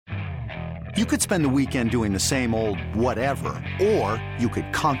You could spend the weekend doing the same old whatever, or you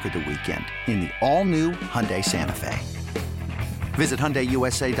could conquer the weekend in the all-new Hyundai Santa Fe. Visit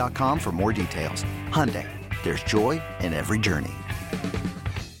HyundaiUSA.com for more details. Hyundai, there's joy in every journey.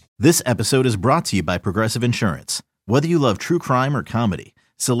 This episode is brought to you by Progressive Insurance. Whether you love true crime or comedy,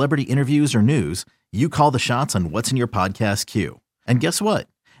 celebrity interviews or news, you call the shots on what's in your podcast queue. And guess what?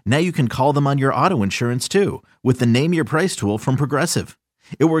 Now you can call them on your auto insurance too with the Name Your Price tool from Progressive.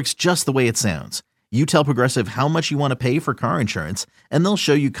 It works just the way it sounds. You tell Progressive how much you want to pay for car insurance, and they'll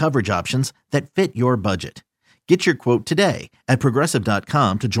show you coverage options that fit your budget. Get your quote today at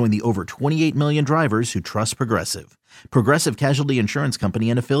Progressive.com to join the over 28 million drivers who trust Progressive. Progressive Casualty Insurance Company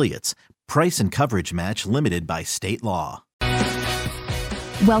and Affiliates. Price and coverage match limited by state law.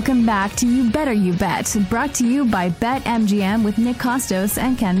 Welcome back to You Better You Bet, brought to you by BetMGM with Nick Costos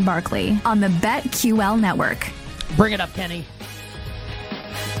and Ken Barkley on the BetQL network. Bring it up, Kenny.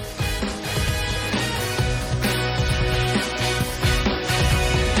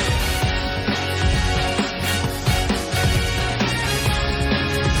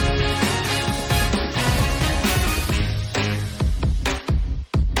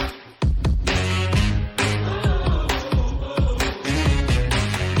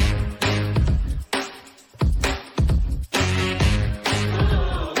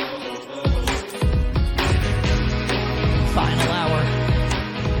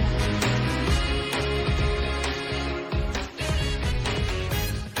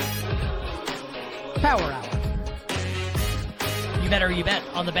 Power Hour. You Better You Bet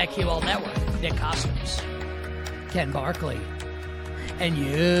on the BetQL network. Nick Costos, Ken Barkley, and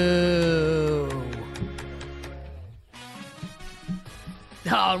you.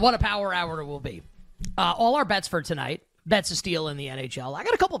 What a Power Hour it will be. All our bets for tonight. Bets to steal in the NHL. I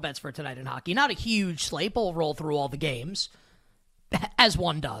got a couple bets for tonight in hockey. Not a huge slate, but we'll roll through all the games, as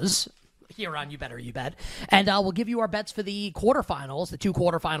one does here on You Better You Bet. And we'll give you our bets for the quarterfinals, the two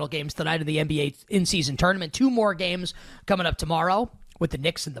quarterfinal games tonight in the NBA in-season tournament. Two more games coming up tomorrow with the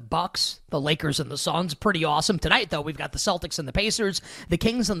Knicks and the Bucks, the Lakers and the Suns. Pretty awesome. Tonight, though, we've got the Celtics and the Pacers, the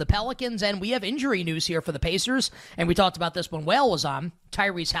Kings and the Pelicans, and we have injury news here for the Pacers. And we talked about this when Whale was on.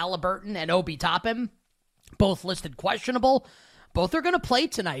 Tyrese Halliburton and Obi Toppin, both listed questionable. Both are going to play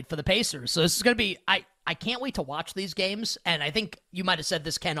tonight for the Pacers. So this is going to be, I can't wait to watch these games. And I think you might have said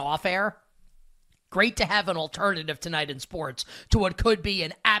this, Ken, off air. Great to have an alternative tonight in sports to what could be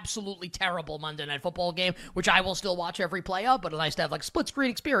an absolutely terrible Monday Night Football game, which I will still watch every play of, but nice to have like split screen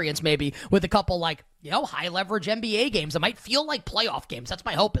experience maybe with a couple like, high leverage NBA games that might feel like playoff games. That's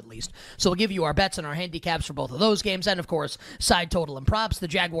my hope at least. So we'll give you our bets and our handicaps for both of those games. And of course, side total and props, the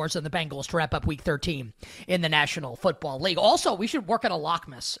Jaguars and the Bengals to wrap up week 13 in the National Football League. Also, we should work on a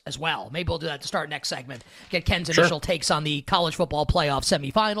lockmas as well. Maybe we'll do that to start next segment. Get Ken's initial takes on the college football playoff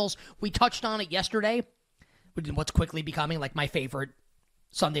semifinals. We touched on it yesterday. What's quickly becoming like my favorite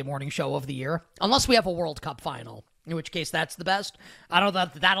Sunday morning show of the year. Unless we have a World Cup final. In which case, that's the best. I don't know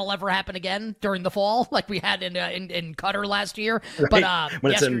that that'll ever happen again during the fall, like we had in Qatar last year. Right. But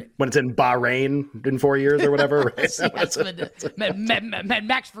when it's in Bahrain in 4 years or whatever, right? Yes,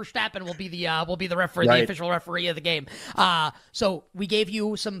 Max Verstappen will be the referee, right, the official referee of the game. So we gave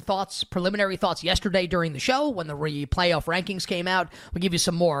you some thoughts, preliminary thoughts yesterday during the show when the playoff rankings came out. We'll give you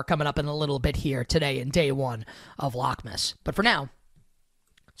some more coming up in a little bit here today in day one of Lockmas. But for now,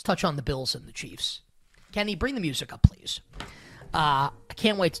 let's touch on the Bills and the Chiefs. Kenny, bring the music up, please. I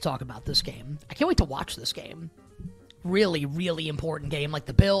can't wait to talk about this game. I can't wait to watch this game. Really, really important game. Like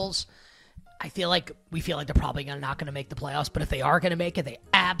the Bills, we feel like they're probably not going to make the playoffs, but if they are going to make it, they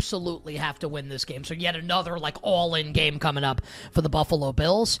absolutely have to win this game. So yet another all-in game coming up for the Buffalo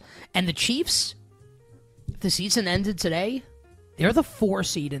Bills. And the Chiefs, if the season ended today, they're the 4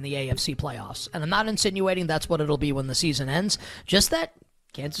 seed in the AFC playoffs. And I'm not insinuating that's what it'll be when the season ends. Just that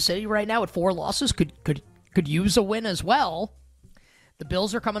Kansas City right now at 4 losses could use a win as well. The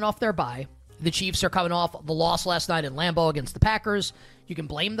Bills are coming off their bye. The Chiefs are coming off the loss last night in Lambeau against the Packers. You can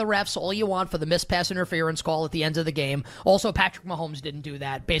blame the refs all you want for the missed pass interference call at the end of the game. Also, Patrick Mahomes didn't do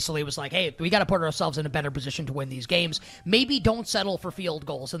that. Basically, it was like, hey, we got to put ourselves in a better position to win these games. Maybe don't settle for field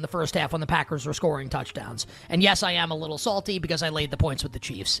goals in the first half when the Packers are scoring touchdowns. And yes, I am a little salty because I laid the points with the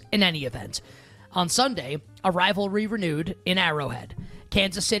Chiefs. In any event, on Sunday, a rivalry renewed in Arrowhead.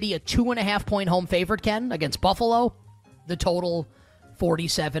 Kansas City, a 2.5-point home favorite, Ken, against Buffalo. The total,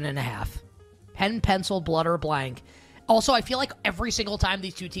 47.5. Pen, pencil, blood, or blank. Also, I feel like every single time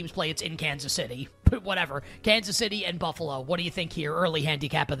these two teams play, it's in Kansas City. But whatever. Kansas City and Buffalo. What do you think here? Early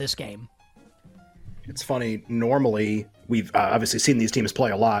handicap of this game. It's funny. Normally, we've obviously seen these teams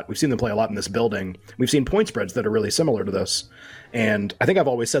play a lot. We've seen them play a lot in this building. We've seen point spreads that are really similar to this. And I think I've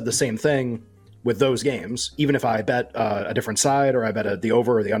always said the same thing with those games. Even if I bet a different side or I bet the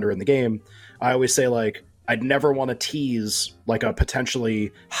over or the under in the game, I always say, like, I'd never want to tease like a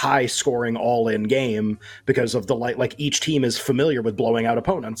potentially high scoring all in game because of the like each team is familiar with blowing out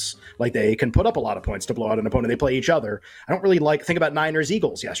opponents. Like they can put up a lot of points to blow out an opponent. They play each other. I don't really think about Niners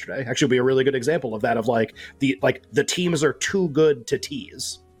Eagles yesterday. Actually would be a really good example of that, of like the teams are too good to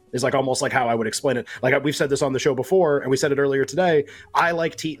tease. Is like almost like how I would explain it. Like we've said this on the show before, and we said it earlier today. I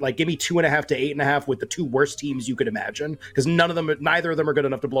like give me 2.5 to 8.5 with the two worst teams you could imagine, because neither of them are good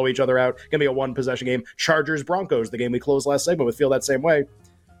enough to blow each other out. Gonna be a one possession game. Chargers Broncos, the game we closed last segment, would feel that same way.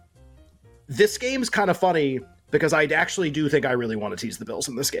 This game's kind of funny because I actually do think I really want to tease the Bills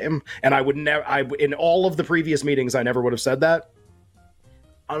in this game, and I would never. In all of the previous meetings, I never would have said that.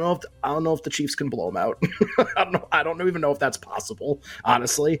 I don't know if the Chiefs can blow them out. I don't even know if that's possible,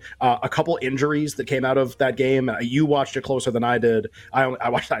 honestly. A couple injuries that came out of that game. You watched it closer than I did. I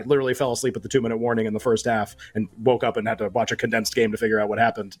literally fell asleep at the 2-minute warning in the first half and woke up and had to watch a condensed game to figure out what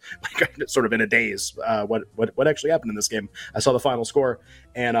happened. Like sort of in a daze. What actually happened in this game? I saw the final score,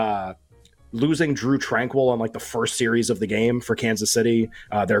 and losing Drew Tranquill on like the first series of the game for Kansas City,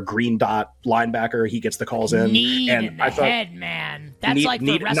 their green dot linebacker, he gets the calls in. Knee in the head, man. That's like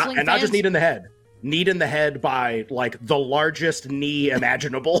for wrestling fans. Not just knee in the head. Kneed in the head by like the largest knee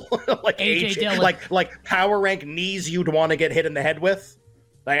imaginable. Like AJ Dillon. Like power rank knees you'd want to get hit in the head with.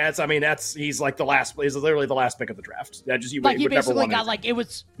 Like he's like he's literally the last pick of the draft. He basically got like it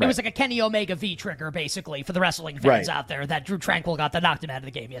was like a Kenny Omega V trigger basically for the wrestling fans out there that Drew Tranquill got that knocked him out of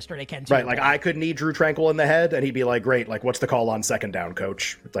the game yesterday. Ken, right? Like I could knee Drew Tranquill in the head and he'd be like, "Great, like what's the call on second down,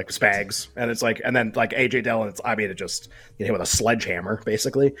 coach?" It's like Spags, and it's like, and then like AJ Dillon, it just hit with a sledgehammer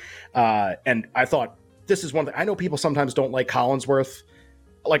basically. And I thought this is one thing. I know people sometimes don't like Collinsworth.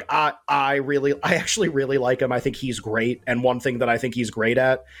 Like I actually really like him. I think he's great. And one thing that I think he's great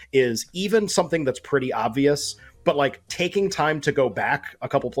at is even something that's pretty obvious, but like taking time to go back a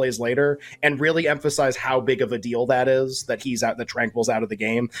couple plays later and really emphasize how big of a deal that is, that Tranquill's out of the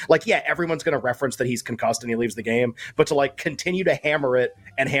game. Like, yeah, everyone's going to reference that he's concussed and he leaves the game, but to like continue to hammer it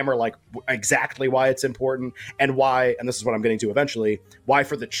and hammer like exactly why it's important and why, and this is what I'm getting to eventually, why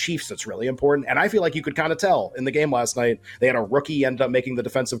for the Chiefs it's really important. And I feel like you could kind of tell in the game last night, they had a rookie end up making the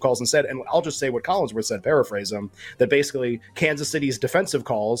defensive calls instead. And I'll just say what Collinsworth said, paraphrase him, that basically Kansas City's defensive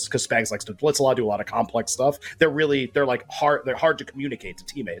calls, because Spags likes to blitz a lot, do a lot of complex stuff, they're hard to communicate to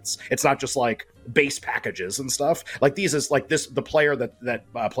teammates. It's not just like base packages and stuff. Like these is like this, the player that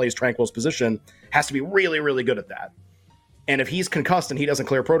plays Tranquill's position has to be really, really good at that. And if he's concussed and he doesn't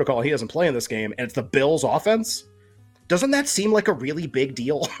clear protocol, he doesn't play in this game, and it's the Bills offense, doesn't that seem like a really big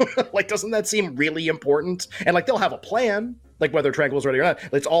deal? Like, doesn't that seem really important? And like, they'll have a plan, like whether Tranquill's ready or not.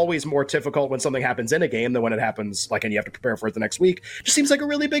 It's always more difficult when something happens in a game than when it happens, like, and you have to prepare for it the next week. It just seems like a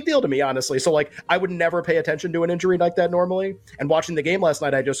really big deal to me, honestly. So like, I would never pay attention to an injury like that normally. And watching the game last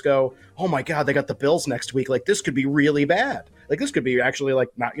night, I just go, oh my God, they got the Bills next week. Like, this could be really bad. Like, this could be actually like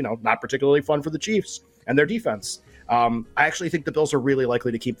not particularly fun for the Chiefs and their defense. I actually think the Bills are really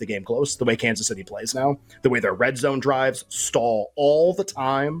likely to keep the game close, the way Kansas City plays now, the way their red zone drives stall all the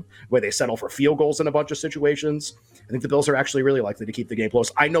time, where they settle for field goals in a bunch of situations. I think the Bills are actually really likely to keep the game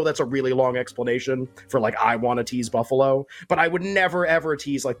close. I know that's a really long explanation for like, I want to tease Buffalo, but I would never, ever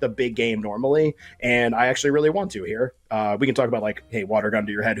tease like the big game normally. And I actually really want to here. We can talk about like, hey, water gun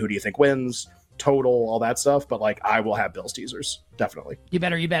to your head. Who do you think wins? Total, all that stuff, but like I will have Bills teasers, definitely. You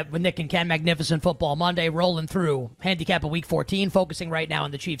bet with Nick and Ken. Magnificent Football Monday rolling through. Handicap of Week 14, focusing right now on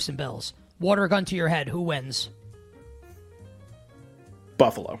the Chiefs and Bills. Water gun to your head, who wins?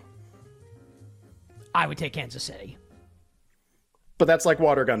 Buffalo. I would take Kansas City. But that's like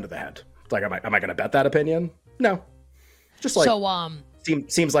water gun to the head. Like, am I going to bet that opinion? No. Just like, so,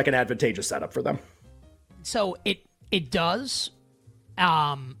 seems like an advantageous setup for them. So it does.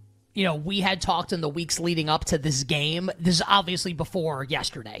 We had talked in the weeks leading up to this game. This is obviously before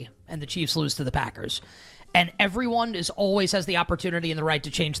yesterday, and the Chiefs lose to the Packers. And everyone always has the opportunity and the right to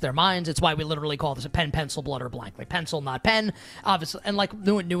change their minds. It's why we literally call this a pen, pencil, blood, or blank. Like pencil, not pen, obviously. And like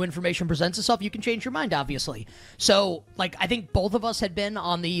new information presents itself, you can change your mind, obviously. So, like, I think both of us had been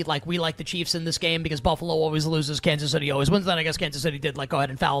on the, like, we like the Chiefs in this game because Buffalo always loses, Kansas City always wins. Then I guess Kansas City did, like, go ahead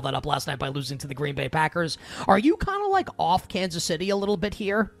and foul that up last night by losing to the Green Bay Packers. Are you kind of, like, off Kansas City a little bit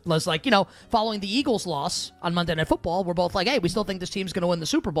here? Let's, like, following the Eagles' loss on Monday Night Football, we're both like, hey, we still think this team's going to win the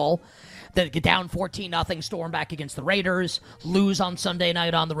Super Bowl. Then get down 14-0, storm back against the Raiders, lose on Sunday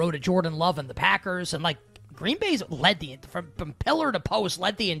night on the road to Jordan Love and the Packers, and like Green Bay's led from pillar to post,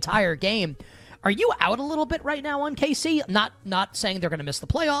 led the entire game. Are you out a little bit right now on KC? Not saying they're going to miss the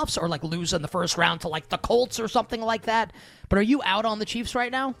playoffs or like lose in the first round to like the Colts or something like that, but are you out on the Chiefs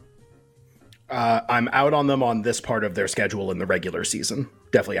right now? I'm out on them on this part of their schedule in the regular season.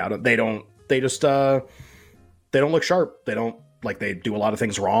 Definitely out. They don't look sharp. They do a lot of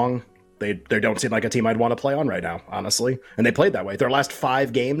things wrong. They don't seem like a team I'd want to play on right now, honestly. And they played that way. Their last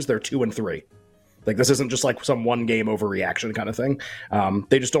 5 games, they're 2-3. Like, this isn't just like some one game overreaction kind of thing.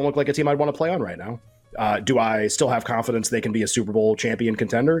 They just don't look like a team I'd want to play on right now. Do I still have confidence they can be a Super Bowl champion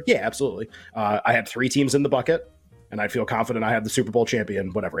contender? Yeah, absolutely. I had 3 teams in the bucket, and I feel confident I had the Super Bowl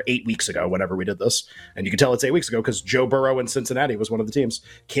champion, 8 weeks ago, whenever we did this. And you can tell it's 8 weeks ago because Joe Burrow in Cincinnati was one of the teams.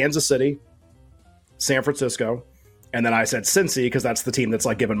 Kansas City, San Francisco, and then I said Cincy because that's the team that's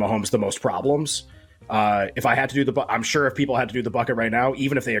like giving Mahomes the most problems. If I had to do I'm sure if people had to do the bucket right now,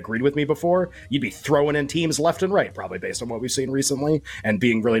 even if they agreed with me before, you'd be throwing in teams left and right, probably based on what we've seen recently and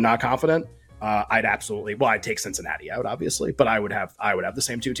being really not confident. I'd take Cincinnati out, obviously, but I would have the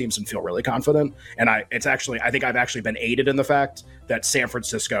same 2 teams and feel really confident. And I think I've actually been aided in the fact that San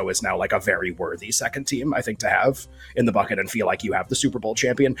Francisco is now like a very worthy second team, I think, to have in the bucket and feel like you have the Super Bowl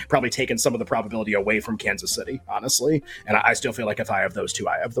champion, probably taking some of the probability away from Kansas City, honestly. And I still feel like if I have those 2,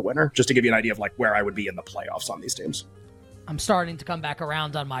 I have the winner, just to give you an idea of like where I would be in the playoffs on these teams. I'm starting to come back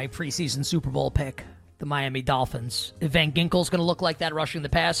around on my preseason Super Bowl pick. The Miami Dolphins. If Van Ginkel's going to look like that rushing the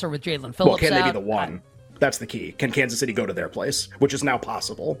passer with Jalen Phillips well, can out, they be the one? That's the key. Can Kansas City go to their place, which is now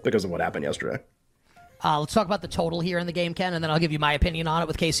possible because of what happened yesterday? Let's talk about the total here in the game, Ken, and then I'll give you my opinion on it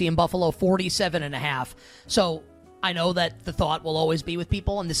with KC and Buffalo, 47.5. So I know that the thought will always be with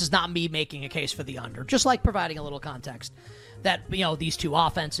people, and this is not me making a case for the under, just like providing a little context, that, these 2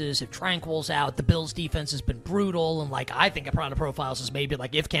 offenses, if Tranquil's out, the Bills' defense has been brutal, and, I think a product profiles is maybe,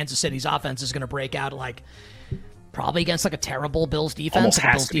 if Kansas City's offense is going to break out, probably against, a terrible Bills defense, a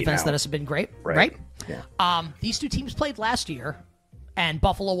Bills defense that has been great, right? Yeah. These 2 teams played last year, and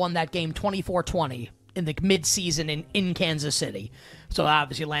Buffalo won that game 24-20 in the mid-season in Kansas City. So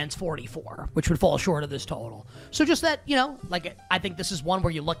obviously lands 44, which would fall short of this total. So just that, I think this is one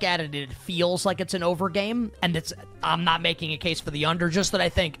where you look at it and it feels like it's an over game, and I'm not making a case for the under, just that I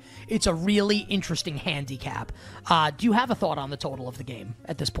think it's a really interesting handicap. Do you have a thought on the total of the game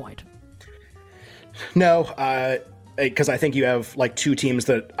at this point? No, because I think you have 2 teams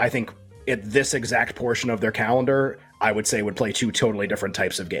that I think at this exact portion of their calendar, I would say would play 2 totally different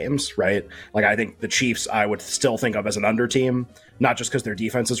types of games, right? I think the Chiefs, I would still think of as an under team, not just because their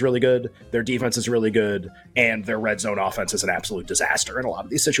defense is really good. Their defense is really good, and their red zone offense is an absolute disaster in a lot of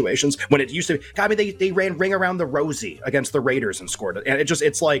these situations. When it used to be, they ran ring around the Rosie against the Raiders and scored it. And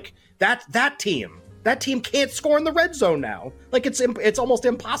it's like that team can't score in the red zone now. It's almost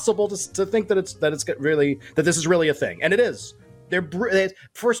impossible to think that this is really a thing. And it is. Their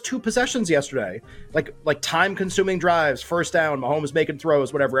first 2 possessions yesterday, like time-consuming drives, first down, Mahomes making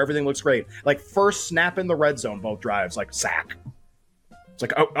throws, whatever, everything looks great. First snap in the red zone, both drives, sack. It's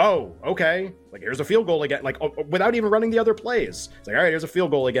oh, okay. Here's a field goal again, without even running the other plays. It's all right, here's a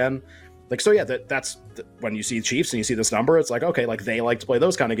field goal again. That's when you see Chiefs and you see this number, it's okay, they like to play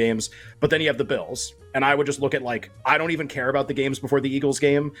those kind of games. But then you have the Bills, and I would just look at I don't even care about the games before the Eagles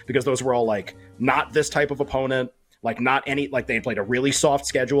game because those were all not this type of opponent. They played a really soft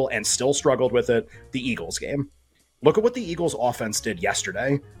schedule and still struggled with it. The Eagles game. Look at what the Eagles offense did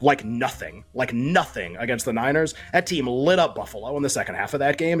yesterday. Nothing against the Niners. That team lit up Buffalo in the second half of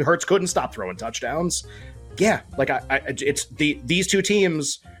that game. Hurts couldn't stop throwing touchdowns. Yeah, it's these 2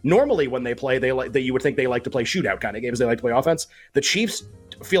 teams normally when they play, you would think they like to play shootout kind of games. They like to play offense. The Chiefs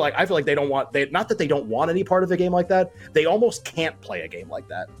I feel like they don't want, not that they don't want any part of a game like that, they almost can't play a game like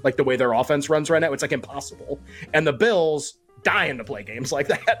that. The way their offense runs right now, it's impossible. And the Bills dying to play games like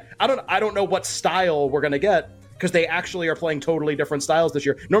that. I don't know what style we're gonna get, because they actually are playing totally different styles this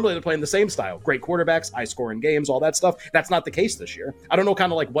year. Normally they're playing the same style. Great quarterbacks, high scoring games, all that stuff. That's not the case this year. I don't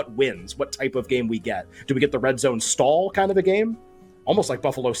know what wins, what type of game we get. Do we get the red zone stall kind of a game? Almost like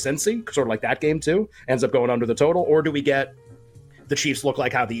Buffalo Cincy, sort of like that game too, ends up going under the total. Or do we get the Chiefs look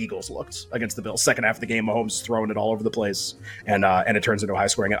like how the Eagles looked against the Bills? Second half of the game, Mahomes throwing it all over the place, and it turns into a high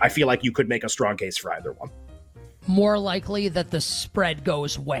scoring. I feel like you could make a strong case for either one. More likely that the spread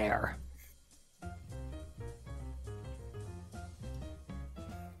goes where?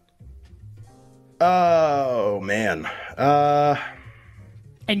 Oh, man.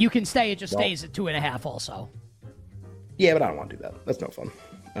 And you can stay, it just stays at 2.5 also. Yeah, but I don't want to do that. That's no fun.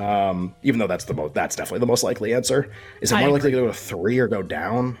 Even though that's definitely the most likely answer. Is it more likely to go to 3 or go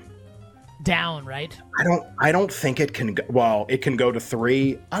down? Down, right? I don't think it can go, it can go to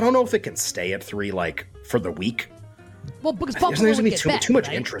 3. I don't know if it can stay at 3 for the week. Well, because Buffalo there's would going to be get too much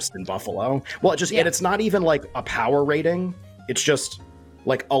right? interest in Buffalo. Well, and it's not even like a power rating. It's just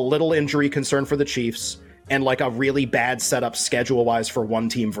like a little injury concern for the Chiefs and like a really bad setup schedule-wise for one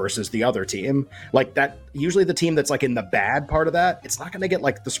team versus the other team. Like that, usually the team that's like in the bad part of that, it's not going to get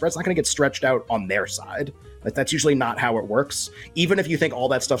like the spread's not going to get stretched out on their side. Like that's usually not how it works. Even if you think all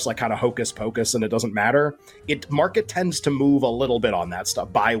that stuff's like kind of hocus pocus and it doesn't matter, market tends to move a little bit on that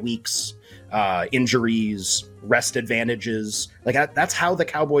stuff. Bye weeks, injuries, rest advantages. Like that's how the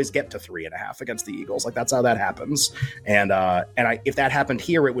Cowboys get to 3.5 against the Eagles. Like that's how that happens. And if that happened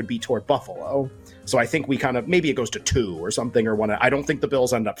here, it would be toward Buffalo. So I think we kind of, maybe it goes to 2 or something or 1. I don't think the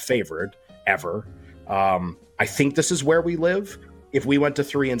Bills end up favored ever. I think this is where we live. If we went to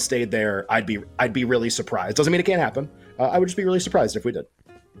 3 and stayed there, I'd be really surprised. Doesn't mean it can't happen. I would just be really surprised if we did.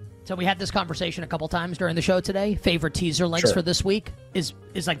 So we had this conversation a couple times during the show today. Favorite teaser links for this week is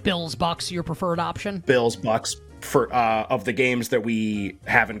like Bills Bucks your preferred option? Bills Bucks for of the games that we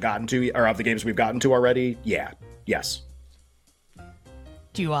haven't gotten to, or of the games we've gotten to already. Yeah, yes.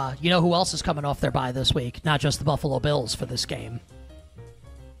 Do you know who else is coming off their bye this week? Not just the Buffalo Bills for this game.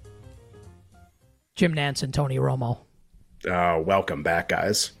 Jim Nantz and Tony Romo. Welcome back,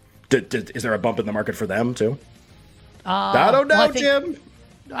 guys. Is there a bump in the market for them too? I don't know, Jim.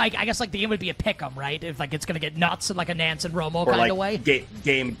 I guess like the game would be a pick 'em, right? If like it's going to get nuts in like a Nantz and Romo or kind like of way.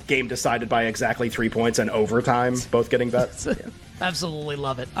 Game decided by exactly 3 points and overtime, both getting bets. Yeah. Absolutely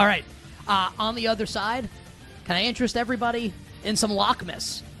love it. All right, on the other side, can I interest everybody in some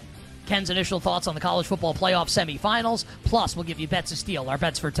Lockmas? Ken's initial thoughts on the college football playoff semifinals. Plus, we'll give you bets of steel, our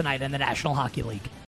bets for tonight in the National Hockey League.